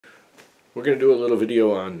We're going to do a little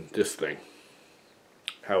video on this thing.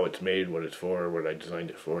 How it's made, what it's for, what I designed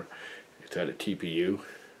it for. It's at a TPU.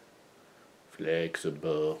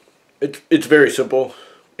 Flexible. It's very simple,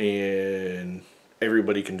 and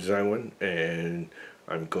everybody can design one, and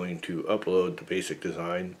I'm going to upload the basic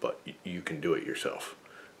design, but you can do it yourself.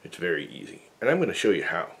 It's very easy. And I'm going to show you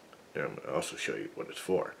how. And I'm going to also show you what it's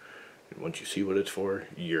for. And once you see what it's for,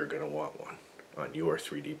 you're going to want one on your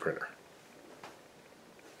 3D printer.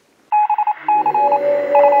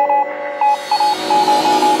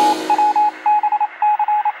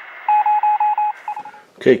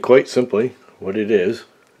 Okay, quite simply, what it is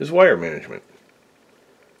wire management.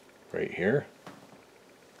 Right here,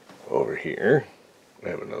 over here, I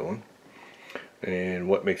have another one. And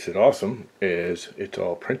what makes it awesome is it's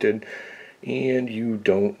all printed and you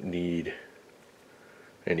don't need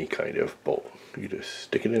any kind of bolt. You just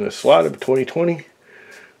stick it in a slot of 2020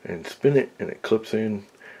 and spin it, and it clips in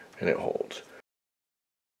and it holds.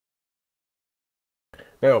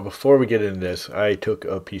 Now, before we get into this, I took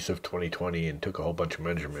a piece of 2020 and took a whole bunch of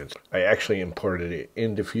measurements. I actually imported it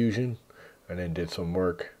into Fusion and then did some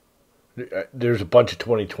work. There's a bunch of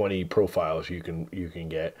 2020 profiles you can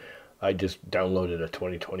get. I just downloaded a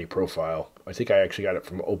 2020 profile. I think I actually got it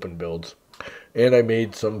from OpenBuilds. And I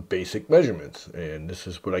made some basic measurements. And this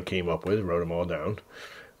is what I came up with, wrote them all down.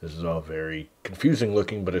 This is all very confusing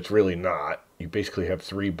looking, but it's really not. You basically have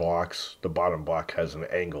 3 blocks. The bottom block has an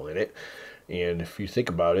angle in it. And if you think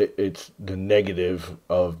about it, it's the negative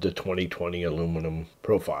of the 2020 aluminum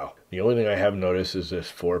profile. The only thing I have noticed is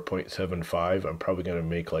this 4.75. I'm probably going to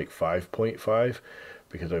make like 5.5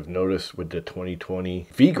 because I've noticed with the 2020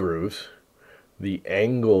 V-grooves, the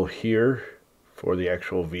angle here for the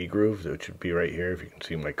actual V-groove, which should be right here if you can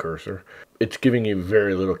see my cursor, it's giving you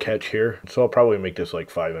very little catch here. So I'll probably make this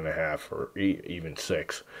like 5.5 or even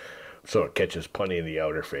 6. So it catches plenty of the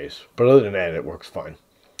outer face. But other than that, it works fine.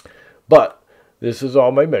 But this is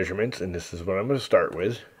all my measurements, and this is what I'm going to start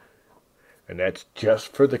with. And that's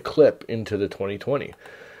just for the clip into the 2020.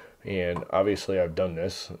 And obviously I've done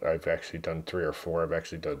this. I've actually done 3 or 4. I've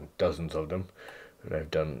actually done dozens of them. And I've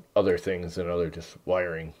done other things and other just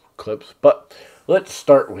wiring clips. But let's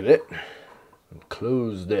start with it. And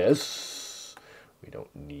close this. We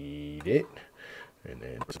don't need it. And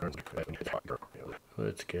then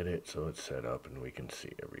let's get it so it's set up and we can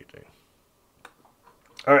see everything.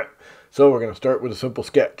 Alright, so we're going to start with a simple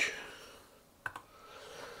sketch.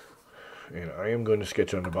 And I am going to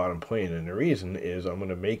sketch on the bottom plane, and the reason is I'm going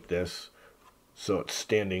to make this so it's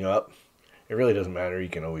standing up. It really doesn't matter, you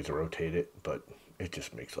can always rotate it, but it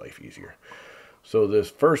just makes life easier. So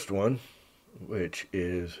this first one, which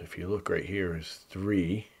is, if you look right here, is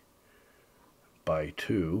 3 by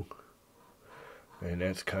 2. And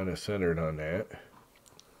that's kind of centered on that.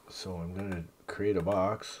 So I'm going to create a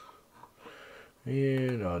box.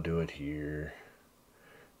 And I'll do it here.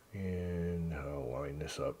 And I'll line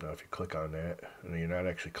this up. Now if you click on that, and you're not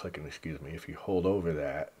actually clicking, excuse me, if you hold over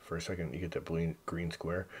that for a second, you get that green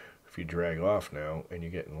square. If you drag off now and you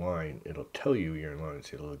get in line, it'll tell you you're in line.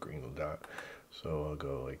 See a little green little dot. So I'll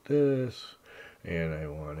go like this, and I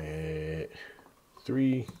want it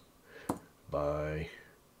 3 by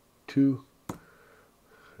 2,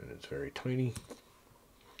 and it's very tiny.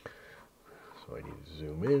 So I need to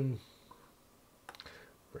zoom in.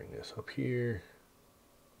 Bring this up here.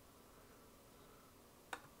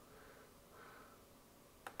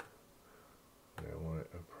 And I want it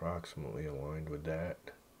approximately aligned with that.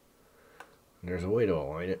 And there's a way to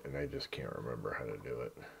align it, and I just can't remember how to do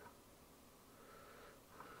it.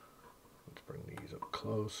 Let's bring these up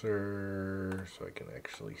closer so I can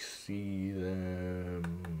actually see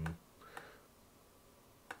them.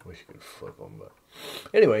 Wish you could flip them, but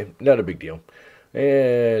anyway, not a big deal.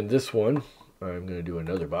 And this one, I'm going to do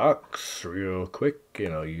another box real quick,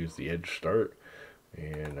 and I'll use the edge start,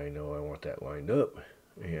 and I know I want that lined up.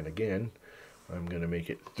 And again, I'm going to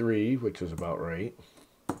make it 3, which is about right,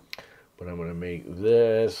 but I'm going to make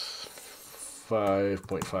this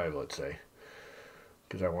 5.5, let's say,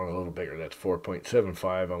 because I want a little bigger. That's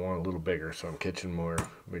 4.75. I want a little bigger, so I'm catching more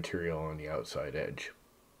material on the outside edge.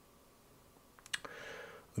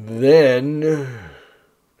 Then,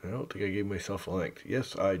 I don't think I gave myself a length.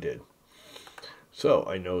 Yes, I did. So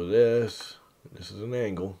I know this is an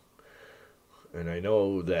angle, and I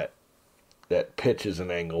know that pitch is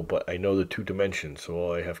an angle, but I know the 2 dimensions, so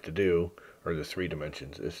all I have to do, or the 3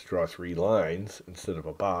 dimensions, is draw 3 lines instead of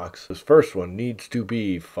a box. This first one needs to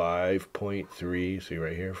be 5.3, see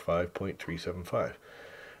right here, 5.375,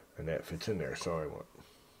 and that fits in there, so I want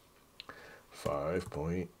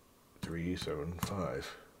 5.375,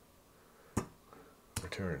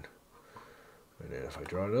 return. And then if I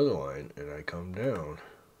draw another line and I come down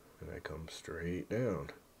and I come straight down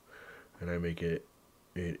and I make it,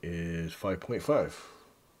 it is 5.5.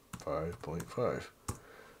 5.5.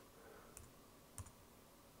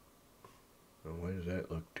 And why does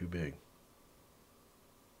that look too big?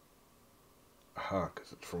 Aha,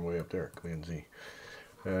 because it's from way up there. Command Z.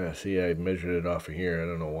 See, I measured it off of here. I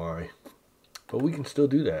don't know why. But we can still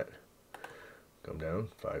do that. Come down,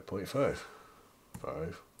 5.5.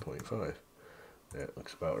 5.5. That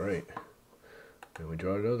looks about right. Then we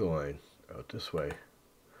draw another line out this way.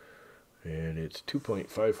 And it's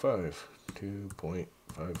 2.55.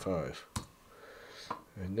 2.55.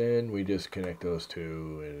 And then we just connect those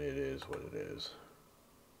two, and it is what it is.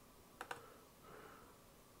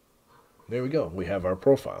 There we go. We have our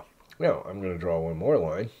profile. Now, I'm going to draw one more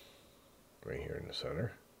line right here in the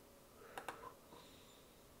center.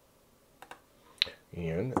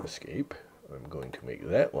 And escape. I'm going to make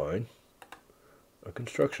that line a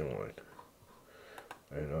construction line.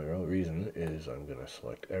 And the real reason is I'm going to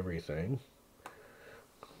select everything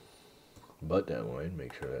but that line.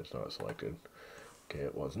 Make sure that's not selected. Okay,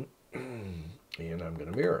 it wasn't. And I'm going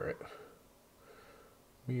to mirror it.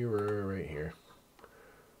 Mirror right here.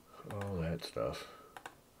 All that stuff.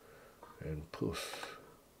 And poof,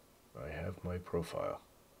 I have my profile.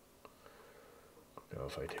 Now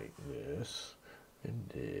if I take this, and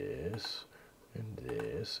this, and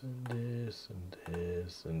this, and this, and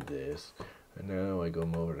this, and this, and now I go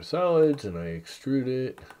over to solids, and I extrude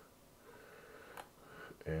it,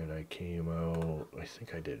 and I came out, I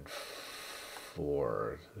think I did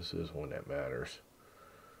 4. This is one that matters.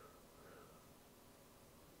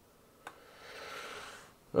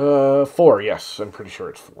 4, yes, I'm pretty sure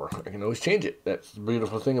it's 4. I can always change it. That's the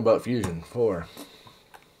beautiful thing about Fusion. 4.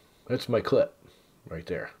 That's my clip right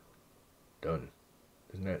there. Done.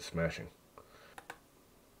 Isn't that smashing?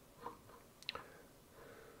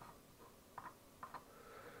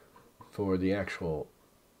 For the actual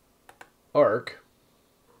arc,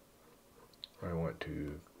 I want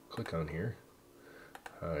to click on here,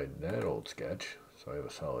 hide that old sketch, so I have a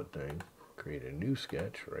solid thing, create a new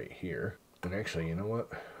sketch right here. And actually, you know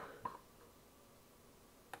what?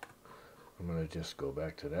 I'm going to just go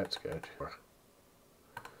back to that sketch.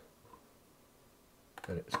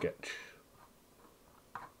 Edit sketch.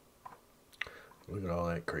 Look at all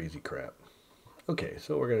that crazy crap. Okay,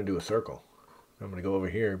 so we're going to do a circle. I'm going to go over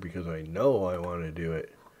here because I know I want to do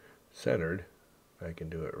it centered. I can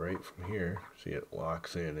do it right from here. See, it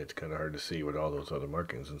locks in. It's kind of hard to see with all those other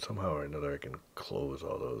markings. And somehow or another, I can close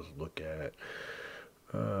all those. Look at...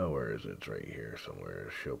 where is it? It's right here somewhere.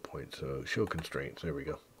 Show points. So show constraints. There we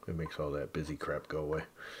go. It makes all that busy crap go away.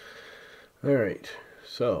 Alright.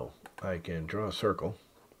 So I can draw a circle.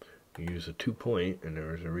 Use a 2-point, and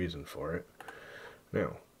there's a reason for it.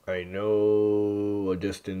 Now, I know a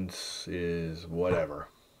distance is whatever.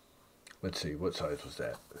 Let's see. What size was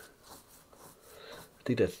that? I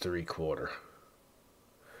think that's 3/4.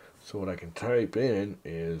 So what I can type in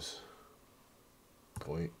is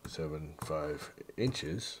 0.75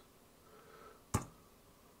 inches,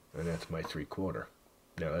 and that's my 3/4.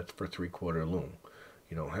 Now that's for 3/4 loom.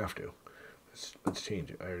 You don't have to. Let's change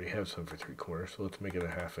it. I already have some for 3/4, so let's make it a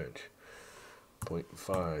 1/2 inch.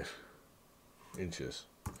 0.5 inches.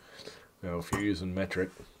 Now if you're using metric,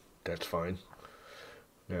 that's fine.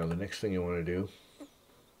 Now the next thing you want to do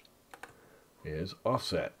is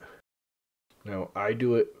offset. Now I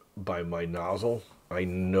do it by my nozzle. I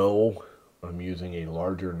know I'm using a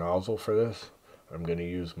larger nozzle for this. I'm going to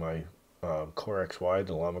use my Core XY,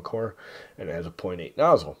 the Llama Core, and it has a 0.8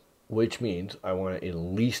 nozzle, which means I want at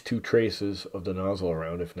least 2 traces of the nozzle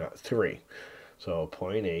around, if not 3. So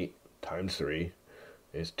 0.8 times 3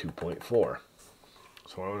 is 2.4.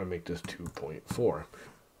 So I want to make this 2.4.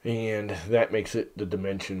 And that makes it the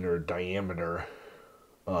dimension or diameter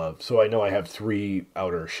of, so I know I have 3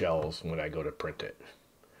 outer shells when I go to print it.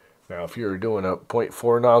 Now if you're doing a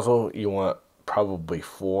 0.4 nozzle, you want probably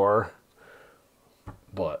 4,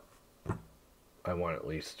 but I want at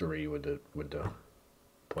least 3 with the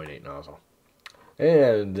 0.8 nozzle.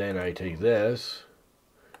 And then I take this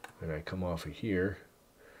and I come off of here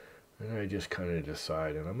and I just kind of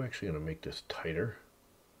decide, and I'm actually going to make this tighter.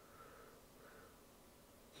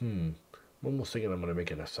 I'm almost thinking I'm going to make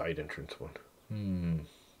it a side entrance one.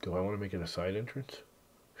 Do I want to make it a side entrance?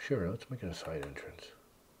 Sure, let's make it a side entrance.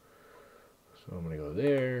 So I'm going to go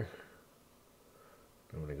there.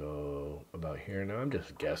 I'm going to go about here. Now I'm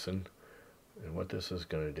just guessing. And what this is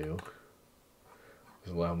going to do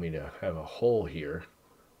is allow me to have a hole here.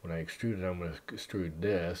 When I extrude it, I'm going to extrude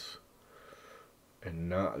this and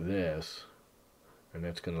not this. And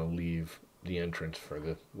that's going to leave the entrance for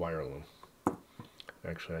the wire loom.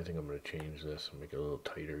 Actually, I think I'm going to change this and make it a little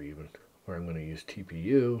tighter even. Where I'm going to use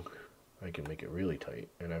TPU, I can make it really tight.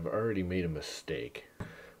 And I've already made a mistake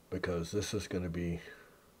because this is going to be,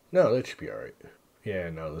 no, that should be alright. Yeah,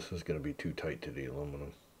 no, this is going to be too tight to the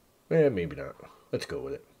aluminum. Maybe not. Let's go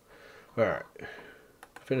with it. Alright,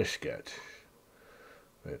 finish sketch.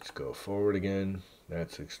 Let's go forward again.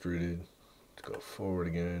 That's extruded. Let's go forward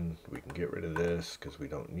again. We can get rid of this because we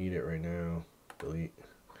don't need it right now. Delete.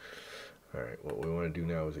 Alright, what we want to do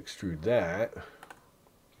now is extrude that.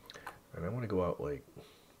 And I want to go out like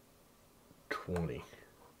 20.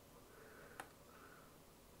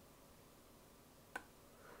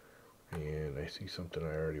 And I see something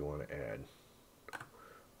I already want to add.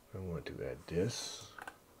 I want to add this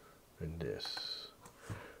and this.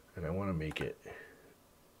 And I want to make it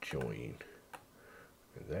join.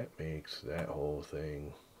 And that makes that whole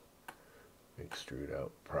thing extrude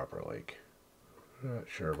out proper like. I'm not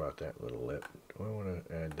sure about that little lip. Do I want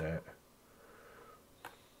to add that?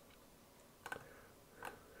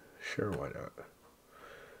 Sure, why not?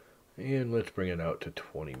 And let's bring it out to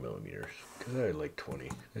 20 millimeters because I like 20.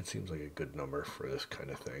 It seems like a good number for this kind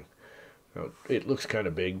of thing. Now, it looks kind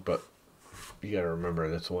of big, but you got to remember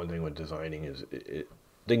that's the one thing with designing is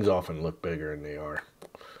things often look bigger than they are.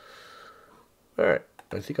 All right,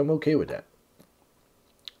 I think I'm okay with that.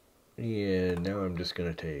 And now I'm just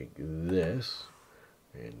going to take this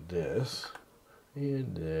and this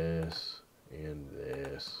and this and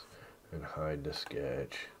this and hide the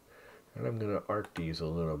sketch. And I'm going to arc these a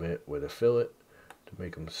little bit with a fillet to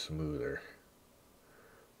make them smoother.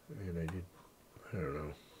 And I don't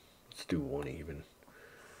know, let's do one even.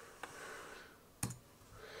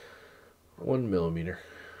 1 millimeter.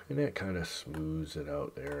 And that kind of smooths it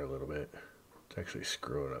out there a little bit. It's actually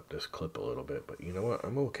screwing up this clip a little bit, but you know what?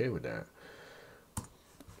 I'm okay with that.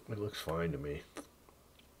 It looks fine to me.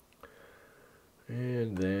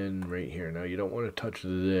 And then right here, now you don't want to touch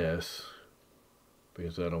this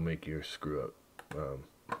because that'll make your screw up.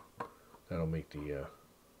 That'll make the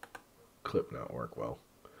clip not work well.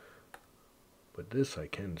 But this I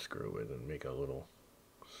can screw with and make a little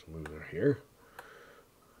smoother here.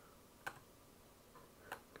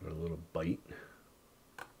 Give it a little bite.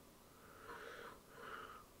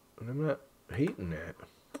 And I'm not hating that.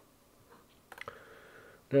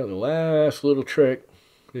 Now the last little trick,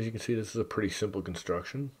 as you can see, this is a pretty simple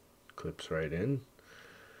construction. Clips right in.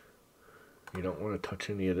 You don't want to touch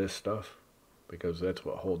any of this stuff because that's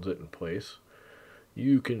what holds it in place.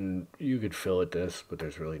 You could fillet this, but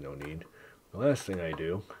there's really no need. The last thing I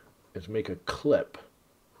do is make a clip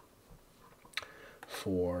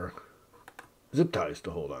for zip ties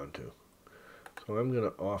to hold on to. So I'm going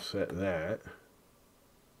to offset that.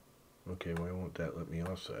 Okay, why won't that let me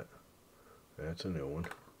offset? That's a new one.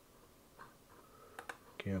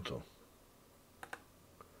 Cancel.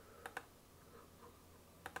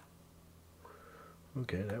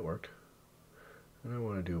 Okay, that worked. And I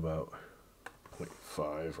want to do about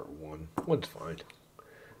 0.5 or 1. 1's fine.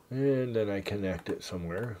 And then I connect it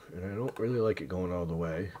somewhere. And I don't really like it going all the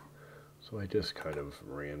way. So I just kind of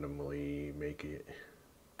randomly make it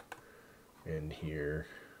in here.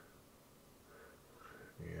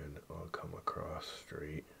 And I'll come across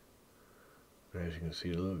straight. And as you can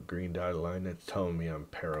see, the little green dotted line, that's telling me I'm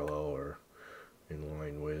parallel or in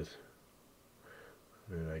line with.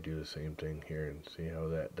 And I do the same thing here and see how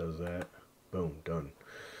that does that. Boom, done.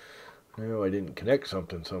 Now I didn't connect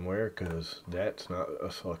something somewhere because that's not a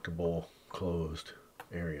selectable closed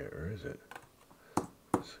area, or is it?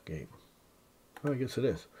 Escape. Well, I guess it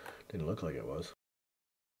is. Didn't look like it was.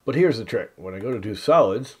 But here's the trick. When I go to do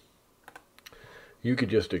solids, you could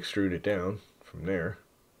just extrude it down from there.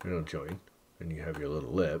 It'll join. And you have your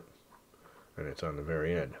little lip. And it's on the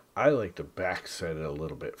very end. I like to back set it a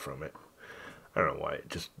little bit from it. I don't know why, it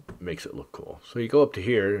just makes it look cool. So you go up to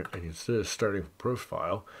here, and instead of starting from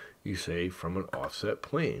profile, you say from an offset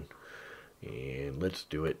plane. And let's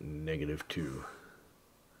do it -2.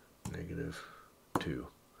 -2.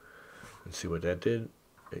 And see what that did?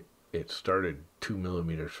 It started 2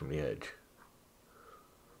 millimeters from the edge.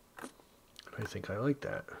 And I think I like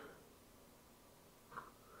that.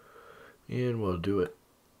 And we'll do it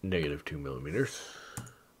 -2 millimeters.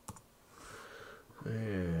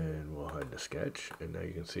 And we'll hide the sketch, and now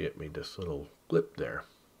you can see it made this little lip there.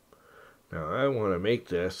 Now I want to make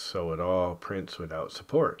this so it all prints without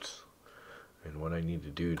supports. And what I need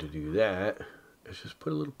to do that is just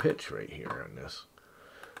put a little pitch right here on this.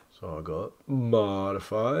 So I'll go up,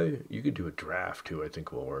 modify. You could do a draft too, I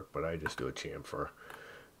think will work, but I just do a chamfer.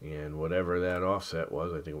 And whatever that offset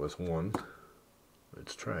was, I think it was 1.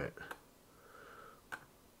 Let's try it.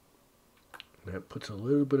 That puts a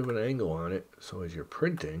little bit of an angle on it, so as you're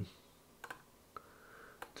printing,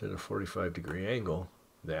 it's at a 45-degree angle,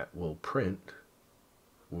 that will print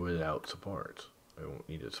without supports. I won't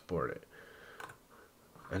need to support it.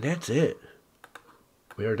 And that's it.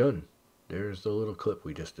 We are done. There's the little clip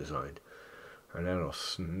we just designed. And that'll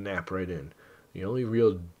snap right in. The only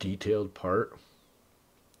real detailed part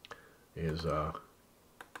is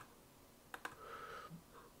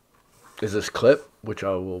this clip, which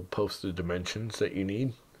I will post the dimensions that you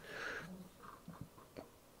need.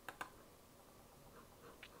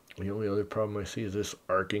 The only other problem I see is this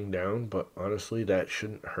arcing down, but honestly that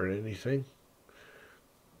shouldn't hurt anything.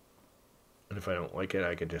 And if I don't like it,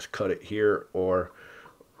 I can just cut it here, or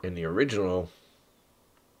in the original,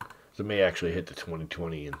 it may actually hit the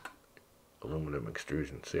 2020 in aluminum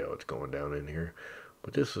extrusion. See how it's going down in here?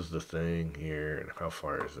 But this is the thing here, and how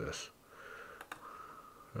far is this?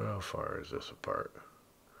 How far is this apart?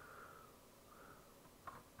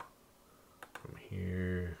 From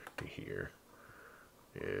here to here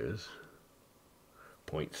is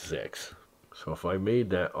 0.6. So if I made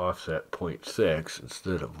that offset 0.6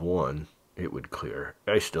 instead of 1, it would clear.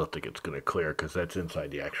 I still think it's going to clear because that's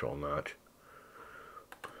inside the actual notch.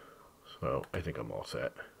 So I think I'm all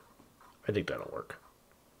set. I think that'll work.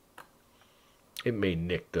 It may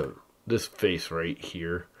nick this face right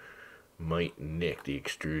here might nick the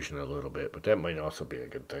extrusion a little bit, but that might also be a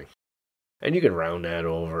good thing. And you can round that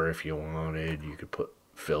over if you wanted. You could put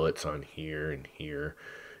fillets on here and here.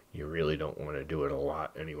 You really don't want to do it a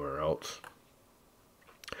lot anywhere else.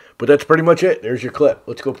 But that's pretty much it. There's your clip.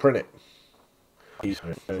 Let's go print it. And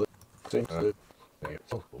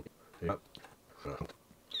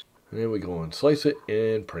then we go and slice it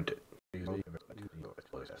and print it.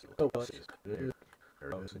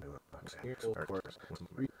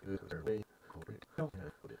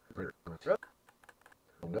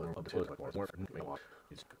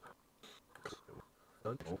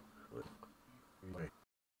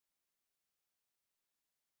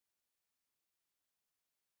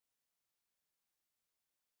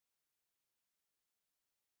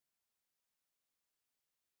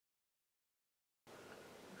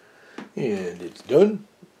 And it's done,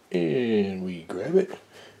 and we grab it,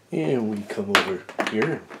 and we come over here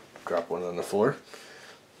and drop one on the floor.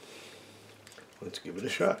 Let's give it a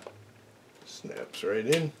shot. Snaps right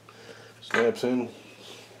in, snaps in.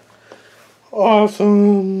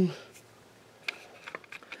 Awesome!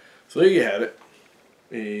 So there you have it,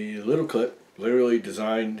 a little clip, literally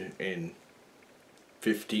designed in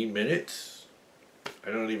 15 minutes.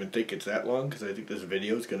 I don't even think it's that long, because I think this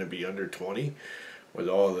video is going to be under 20. With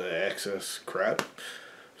all the excess crap.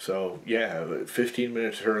 So yeah, 15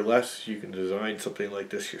 minutes or less, you can design something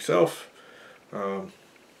like this yourself. And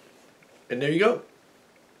there you go.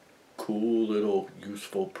 Cool little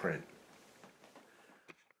useful print.